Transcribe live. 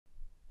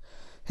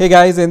Hey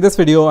guys, in this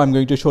video I'm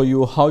going to show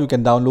you how you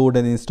can download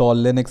and install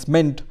Linux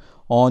Mint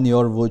on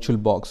your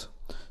VirtualBox.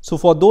 So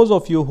for those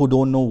of you who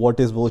don't know what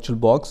is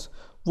VirtualBox,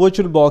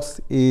 VirtualBox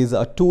is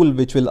a tool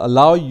which will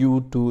allow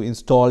you to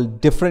install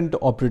different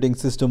operating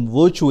system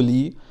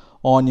virtually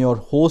on your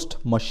host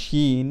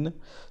machine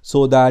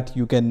so that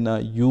you can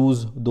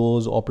use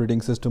those operating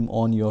system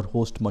on your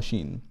host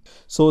machine.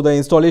 So the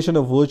installation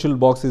of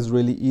VirtualBox is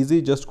really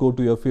easy. Just go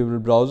to your favorite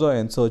browser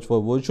and search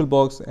for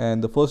VirtualBox,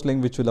 and the first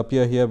link which will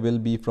appear here will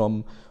be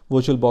from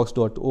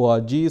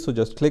virtualbox.org. So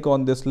just click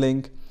on this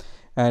link,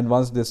 and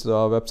once this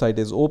website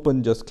is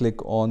open, just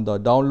click on the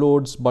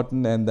downloads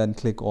button and then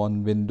click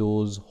on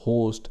Windows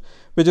host,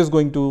 which is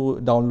going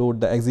to download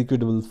the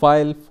executable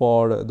file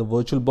for the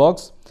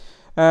VirtualBox.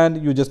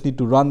 And you just need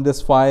to run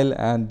this file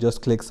and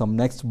just click some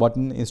next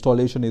button.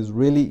 Installation is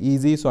really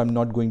easy, so I'm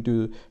not going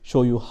to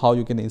show you how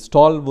you can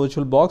install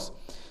VirtualBox.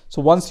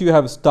 So once you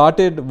have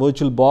started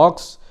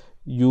VirtualBox,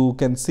 you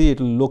can see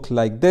it will look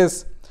like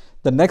this.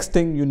 The next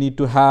thing you need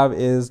to have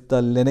is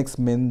the Linux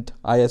Mint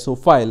ISO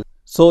file.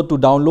 So to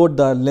download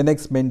the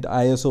Linux Mint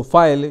ISO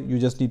file, you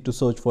just need to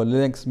search for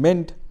Linux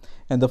Mint,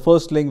 and the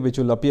first link which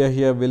will appear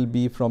here will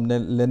be from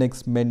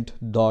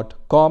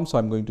linuxmint.com. So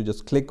I'm going to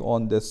just click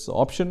on this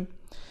option,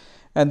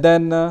 and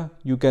then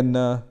you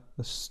can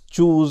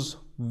choose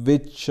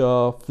which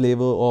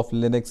flavor of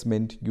Linux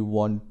Mint you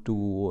want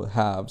to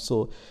have.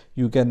 So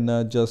you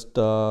can just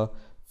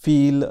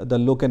feel the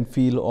look and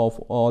feel of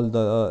all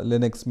the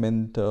Linux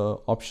Mint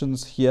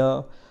options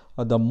here.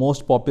 The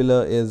most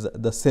popular is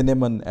the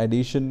Cinnamon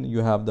edition. You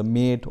have the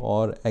Mate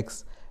or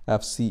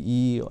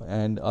XFCE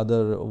and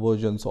other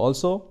versions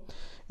also.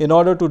 In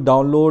order to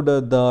download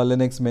the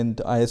Linux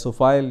Mint ISO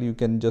file, you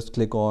can just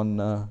click on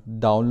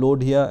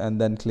download here and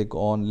then click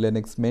on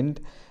Linux Mint.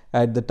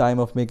 At the time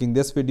of making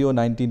this video,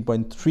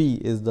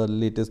 19.3 is the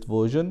latest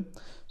version.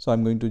 So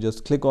I'm going to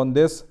just click on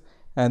this,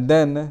 and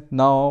then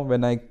now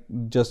when I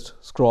just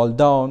scroll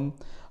down,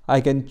 I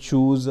can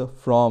choose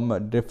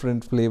from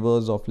different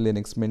flavors of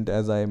Linux Mint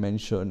as I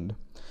mentioned.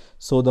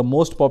 So the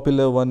most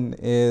popular one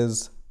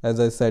is, as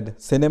I said,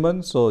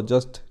 Cinnamon. So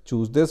just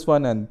choose this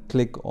one and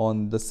click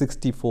on the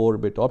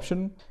 64-bit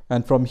option,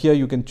 and from here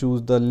you can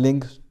choose the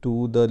link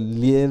to the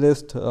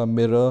nearest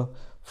mirror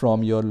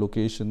from your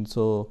location.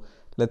 So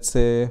let's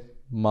say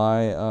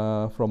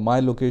from my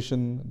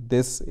location,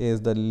 this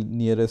is the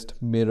nearest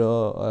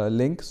mirror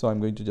link. So I'm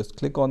going to just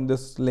click on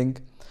this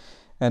link,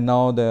 and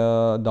now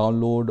the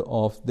download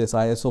of this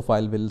ISO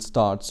file will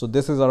start. So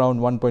this is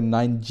around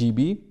 1.9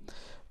 GB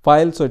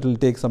file, so it will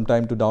take some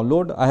time to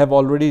download. I have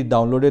already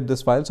downloaded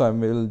this file, so I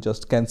will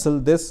just cancel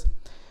this,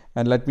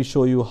 and let me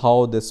show you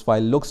how this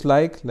file looks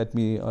like. Let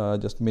me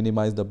just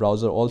minimize the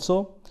browser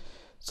also.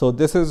 So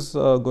this is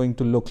going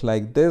to look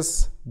like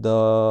this.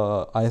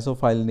 The ISO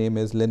file name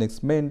is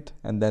Linux Mint,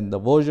 and then the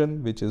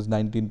version, which is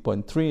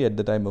 19.3 at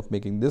the time of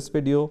making this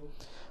video,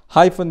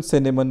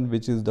 -cinnamon,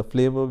 which is the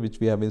flavor which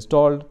we have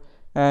installed,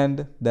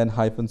 and then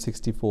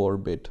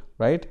 -64-bit,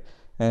 right?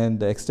 And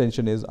the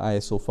extension is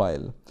ISO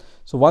file.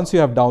 So once you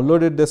have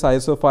downloaded this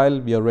ISO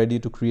file, we are ready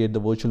to create the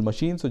virtual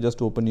machine. So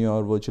just open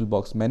your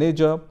VirtualBox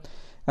manager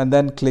and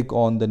then click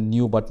on the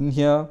new button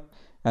here,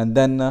 and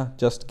then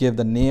just give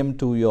the name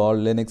to your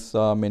Linux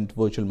Mint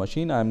virtual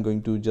machine. I'm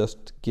going to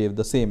just give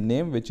the same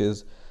name, which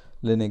is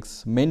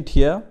Linux Mint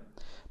here.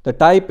 The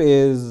type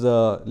is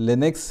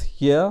Linux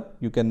here.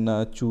 You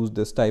can choose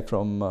this type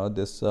from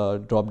this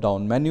drop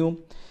down menu,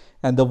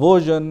 and the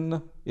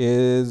version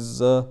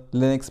is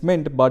Linux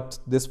Mint, but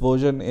this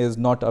version is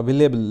not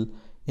available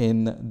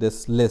in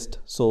this list.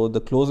 So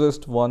the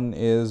closest one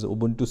is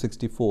Ubuntu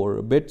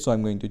 64-bit. So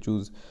I'm going to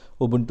choose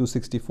Ubuntu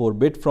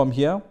 64-bit from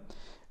here,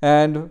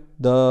 and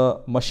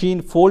the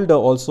machine folder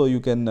also you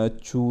can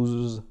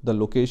choose the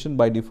location.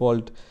 By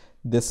default,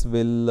 this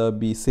will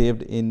be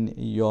saved in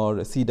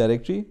your C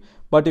directory,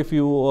 but if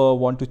you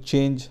want to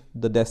change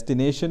the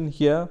destination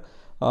here,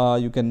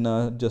 you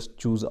can just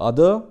choose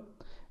other,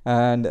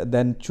 and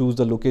then choose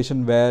the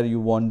location where you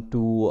want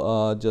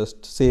to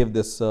just save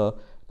this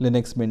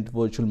Linux Mint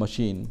virtual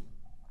machine.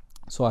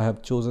 So I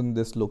have chosen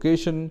this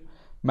location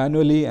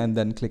manually, and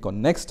then click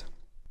on next.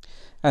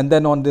 And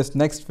then on this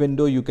next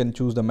window, you can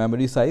choose the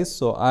memory size.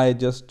 So I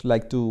just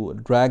like to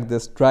drag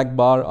this drag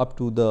bar up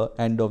to the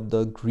end of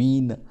the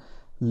green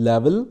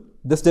level.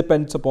 This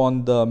depends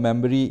upon the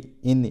memory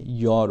in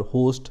your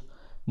host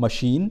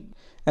machine.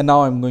 And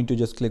now I'm going to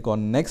just click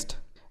on next.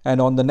 And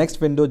on the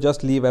next window,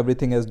 just leave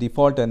everything as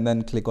default and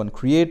then click on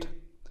create.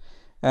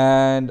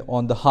 And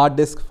on the hard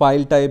disk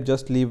file type,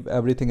 just leave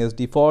everything as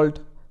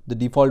default. The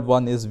default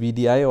one is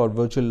VDI or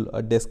virtual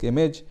disk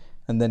image,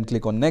 and then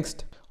click on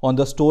next. On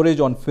the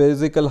storage on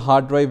physical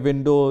hard drive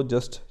window,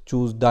 just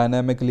choose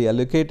dynamically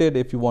allocated.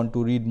 If you want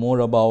to read more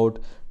about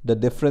the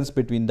difference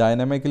between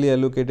dynamically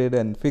allocated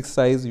and fixed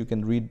size, you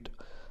can read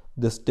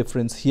this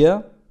difference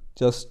here.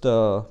 Just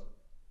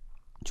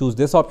choose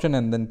this option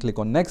and then click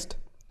on next.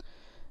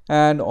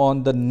 And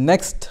on the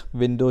next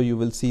window, you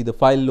will see the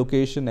file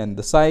location and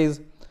the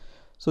size.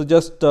 So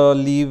just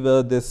leave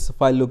this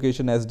file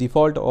location as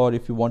default, or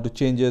if you want to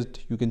change it,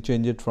 you can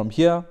change it from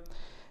here.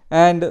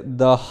 and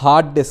the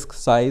hard disk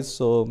size.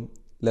 So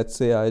let's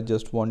say I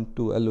just want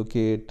to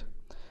allocate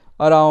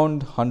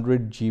around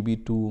 100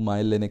 GB to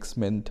my Linux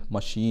Mint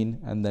machine,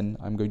 and then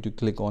I'm going to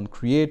click on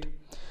create,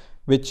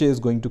 which is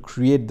going to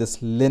create this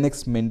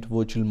Linux Mint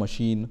virtual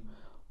machine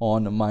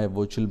on my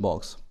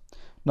VirtualBox.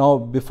 Now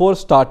before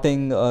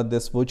starting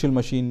this virtual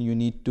machine, you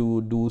need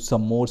to do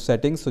some more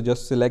settings. So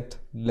just select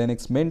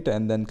Linux Mint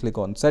and then click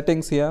on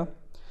settings here,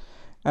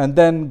 and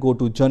then go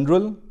to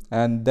general,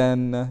 and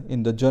then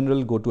in the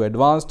general go to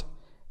advanced,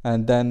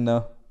 and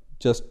then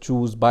just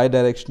choose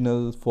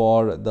bidirectional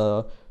for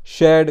the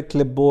shared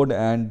clipboard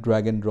and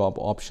drag and drop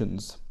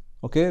options.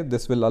 Okay,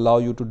 this will allow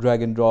you to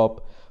drag and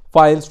drop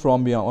files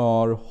from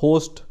your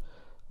host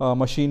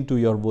machine to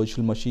your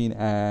virtual machine,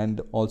 and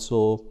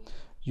also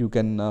you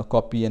can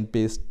copy and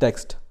paste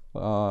text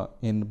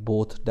in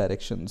both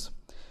directions.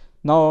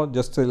 Now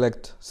just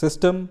select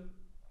system,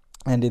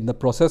 and in the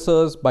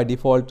processors, by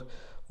default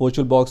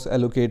VirtualBox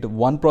allocate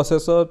one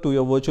processor to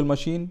your virtual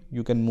machine.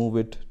 You can move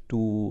it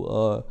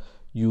to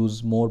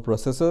use more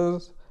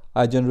processors.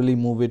 I generally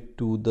move it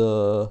to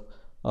the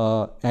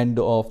end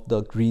of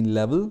the green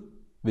level,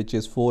 which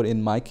is 4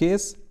 in my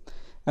case,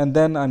 and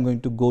then I'm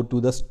going to go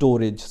to the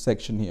storage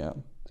section here.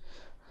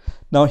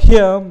 Now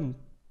here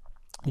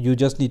you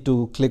just need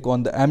to click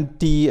on the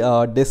empty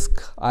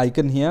disk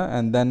icon here,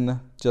 and then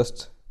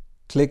just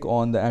click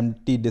on the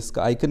empty disk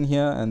icon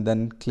here, and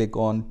then click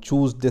on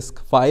choose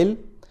disk file.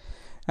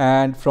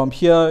 And from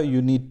here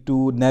you need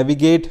to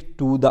navigate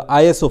to the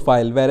ISO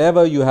file.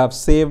 Wherever you have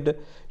saved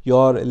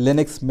your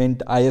Linux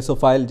Mint ISO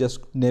file,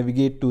 just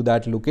navigate to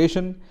that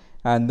location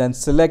and then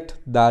select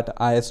that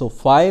ISO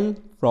file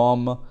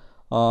from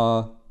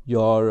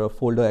your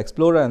folder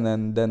explorer,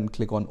 and then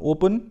click on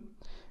open.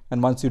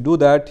 And once you do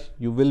that,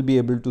 you will be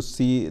able to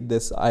see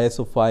this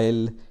ISO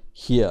file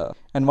here.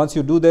 And once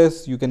you do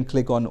this, you can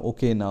click on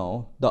OK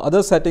now. The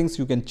other settings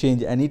you can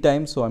change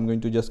anytime, so I'm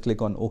going to just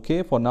click on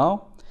OK for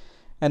now.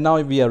 And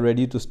now we are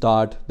ready to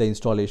start the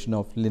installation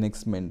of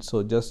Linux Mint.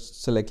 So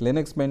just select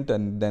Linux Mint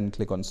and then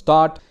click on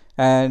start.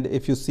 And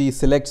if you see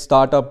select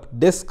startup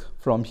disk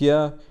from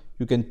here,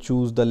 you can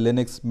choose the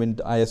Linux Mint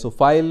ISO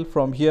file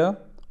from here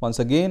once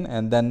again,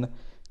 and then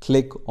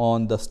click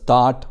on the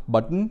start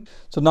button.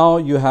 So now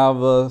you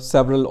have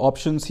several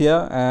options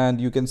here, and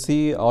you can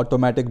see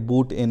automatic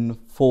boot in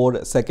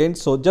 4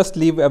 seconds. So just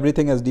leave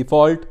everything as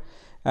default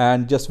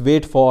and just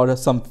wait for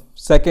some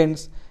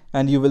seconds,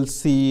 and you will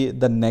see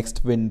the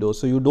next window.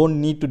 So you don't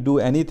need to do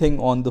anything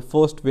on the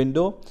first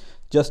window.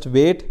 Just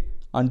wait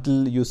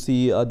until you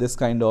see this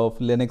kind of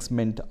Linux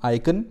Mint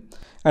icon,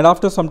 and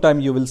after some time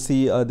you will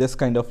see this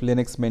kind of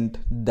Linux Mint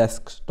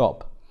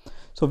desktop.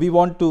 So we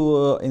want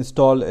to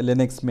install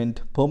Linux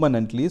Mint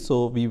permanently,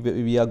 so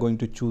we are going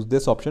to choose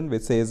this option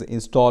which says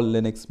install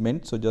Linux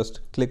Mint. So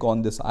just click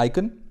on this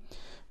icon,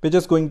 which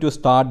is going to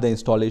start the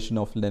installation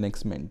of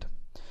Linux Mint.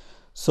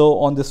 So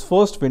on this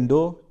first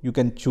window, you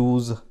can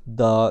choose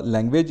the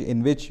language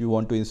in which you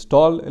want to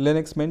install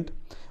Linux Mint.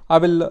 I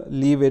will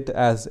leave it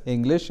as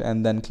English,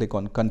 and then click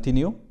on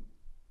continue.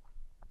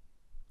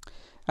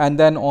 And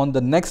then on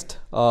the next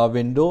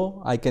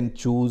window, I can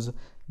choose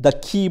the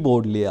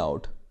keyboard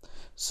layout.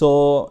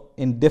 So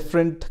in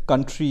different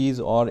countries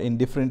or in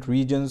different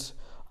regions,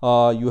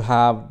 you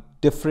have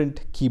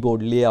different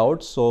keyboard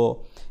layouts.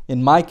 So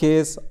in my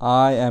case,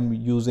 I am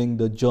using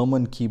the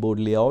German keyboard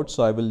layout.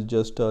 So I will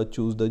just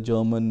choose the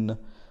German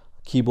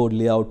keyboard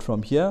layout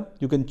from here.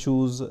 You can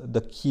choose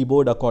the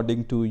keyboard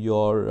according to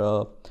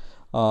your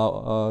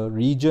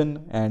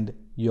region and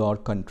your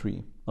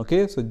country.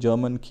 Okay, so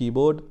German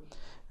keyboard,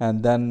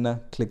 and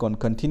then click on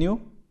continue.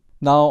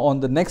 Now on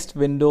the next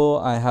window,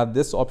 I have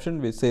this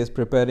option which says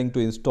preparing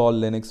to install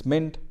Linux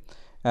Mint,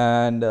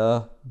 and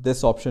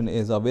this option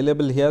is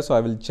available here. So I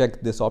will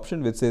check this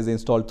option which says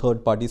install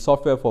third-party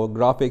software for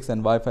graphics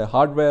and Wi-Fi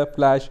hardware,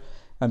 flash,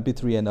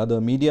 MP3 and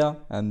other media,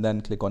 and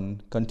then click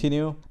on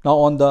continue. Now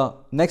on the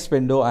next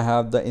window, I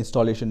have the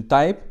installation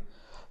type.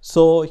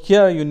 So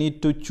here you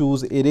need to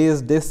choose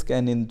erase disk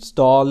and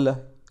install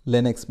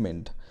Linux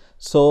Mint.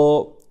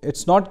 So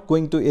it's not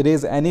going to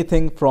erase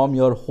anything from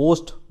your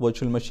host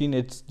virtual machine.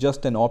 It's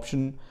just an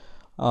option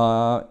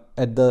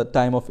at the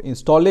time of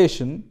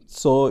installation.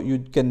 So you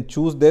can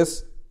choose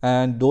this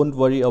and don't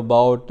worry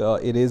about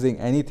erasing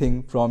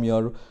anything from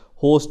your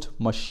host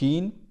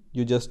machine.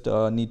 You just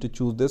need to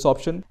choose this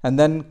option and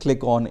then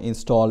click on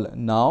install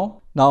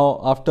now. Now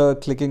after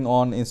clicking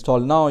on install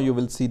now, you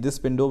will see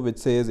this window which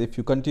says if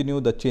you continue,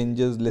 the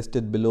changes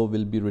listed below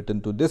will be written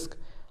to disk.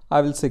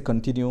 I will say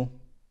continue.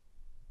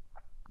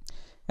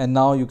 And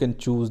now you can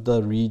choose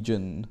the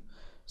region.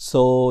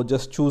 So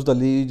just choose the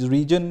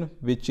region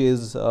which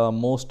is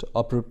most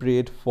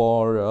appropriate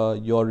for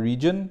your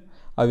region.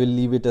 I will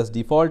leave it as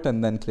default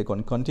and then click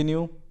on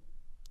continue.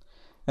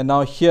 And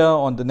now here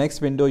on the next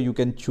window, you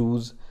can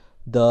choose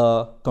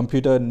the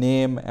computer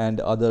name and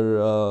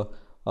other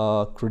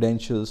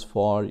credentials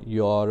for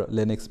your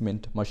Linux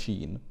Mint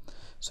machine.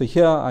 So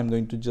here I'm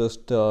going to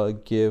just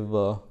give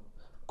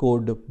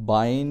code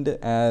bind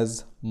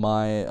as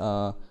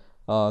my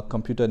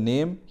computer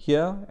name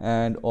here,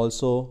 and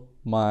also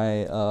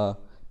my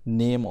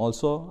name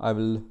also. I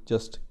will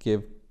just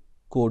give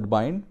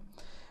codebind,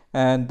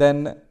 and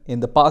then in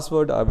the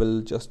password I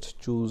will just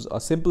choose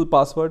a simple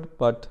password,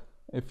 but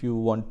if you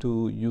want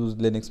to use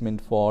Linux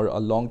Mint for a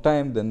long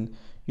time, then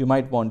you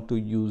might want to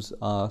use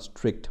a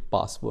strict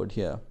password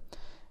here.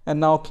 And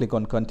now click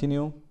on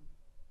continue,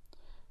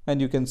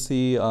 and you can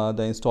see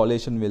the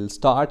installation will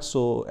start.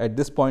 So at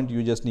this point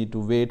you just need to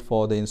wait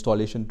for the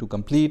installation to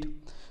complete.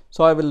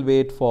 So I will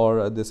wait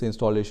for this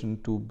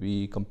installation to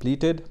be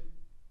completed.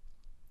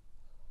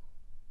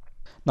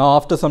 Now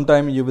after some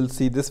time you will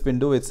see this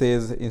window, it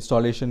says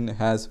installation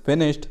has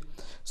finished.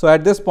 So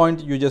at this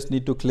point you just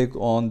need to click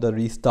on the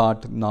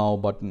restart now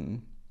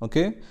button.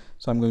 Okay,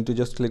 so I'm going to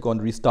just click on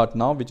restart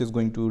now, which is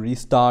going to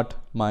restart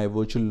my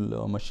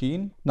virtual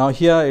machine. Now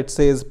here it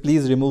says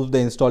please remove the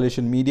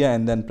installation media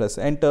and then press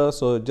enter.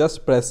 So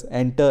just press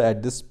enter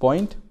at this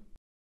point.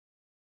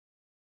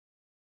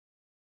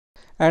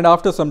 And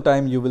after some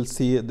time you will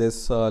see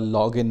this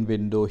login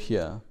window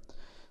here.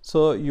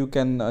 So you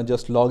can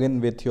just log in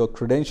with your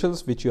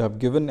credentials which you have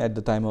given at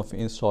the time of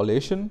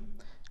installation,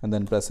 and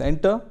then press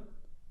enter,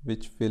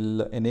 which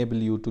will enable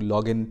you to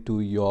log in to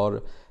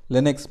your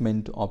Linux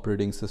Mint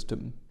operating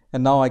system.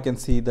 And now I can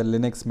see the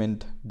Linux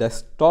Mint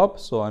desktop.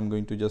 So I'm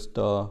going to just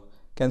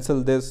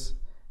cancel this,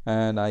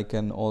 and I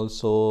can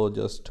also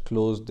just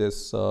close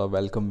this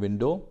welcome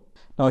window.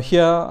 Now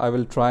here I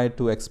will try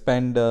to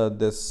expand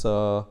this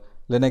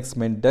Linux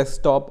Mint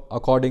desktop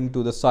according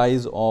to the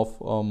size of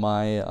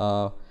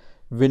my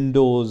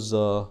Windows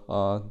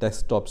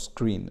desktop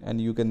screen, and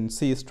you can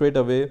see straight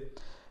away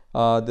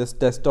this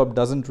desktop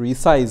doesn't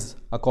resize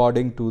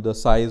according to the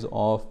size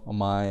of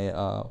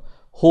my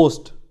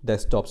host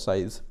desktop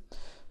size.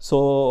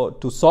 So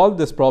to solve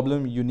this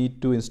problem, you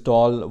need to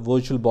install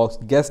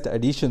VirtualBox Guest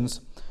Additions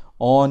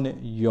on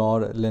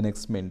your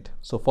Linux Mint.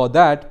 So for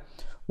that,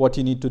 what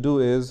you need to do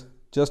is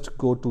just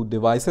go to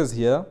devices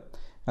here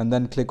and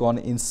then click on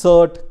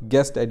insert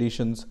guest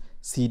additions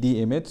CD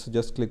image. So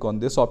just click on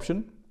this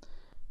option.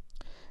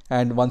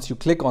 And once you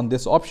click on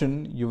this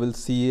option, you will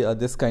see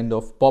this kind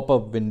of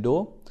pop-up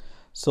window.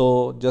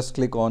 So just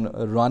click on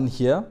run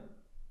here,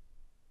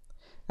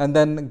 and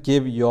then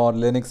give your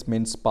Linux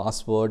Mint's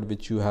password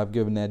which you have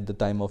given at the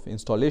time of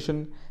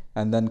installation,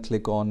 and then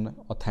click on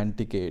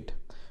authenticate,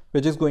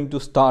 which is going to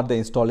start the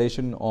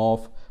installation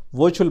of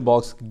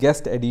VirtualBox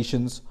Guest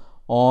Additions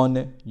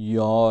on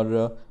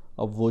your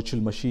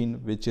virtual machine,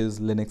 which is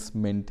Linux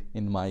Mint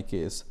in my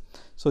case.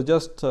 So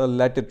just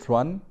let it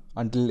run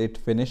until it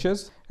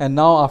finishes. And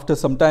now after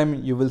some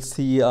time you will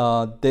see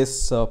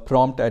this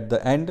prompt at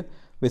the end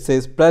which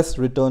says press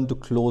return to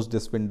close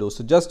this window.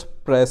 So just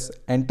press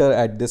enter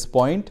at this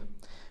point,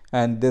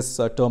 and this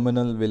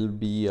terminal will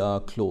be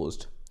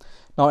closed.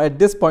 Now at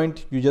this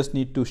point you just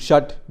need to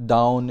shut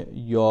down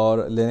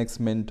your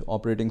Linux Mint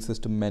operating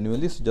system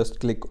manually. So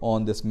just click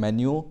on this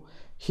menu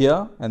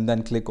here and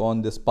then click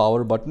on this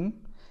power button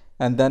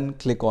and then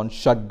click on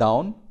shut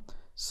down.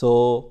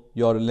 So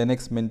your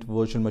Linux Mint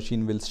virtual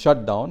machine will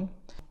shut down.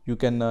 You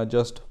can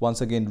just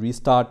once again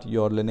restart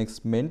your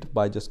Linux Mint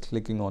by just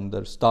clicking on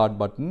the start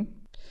button.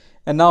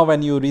 And now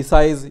when you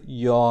resize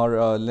your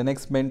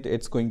Linux Mint,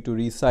 it's going to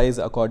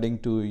resize according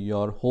to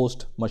your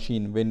host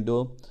machine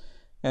window.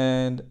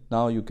 And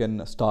now you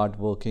can start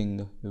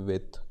working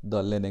with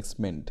the Linux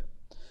Mint.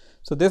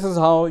 So this is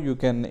how you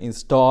can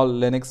install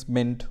Linux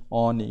Mint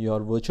on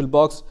your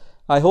VirtualBox.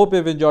 I hope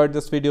you've enjoyed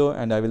this video,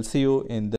 and I will see you in the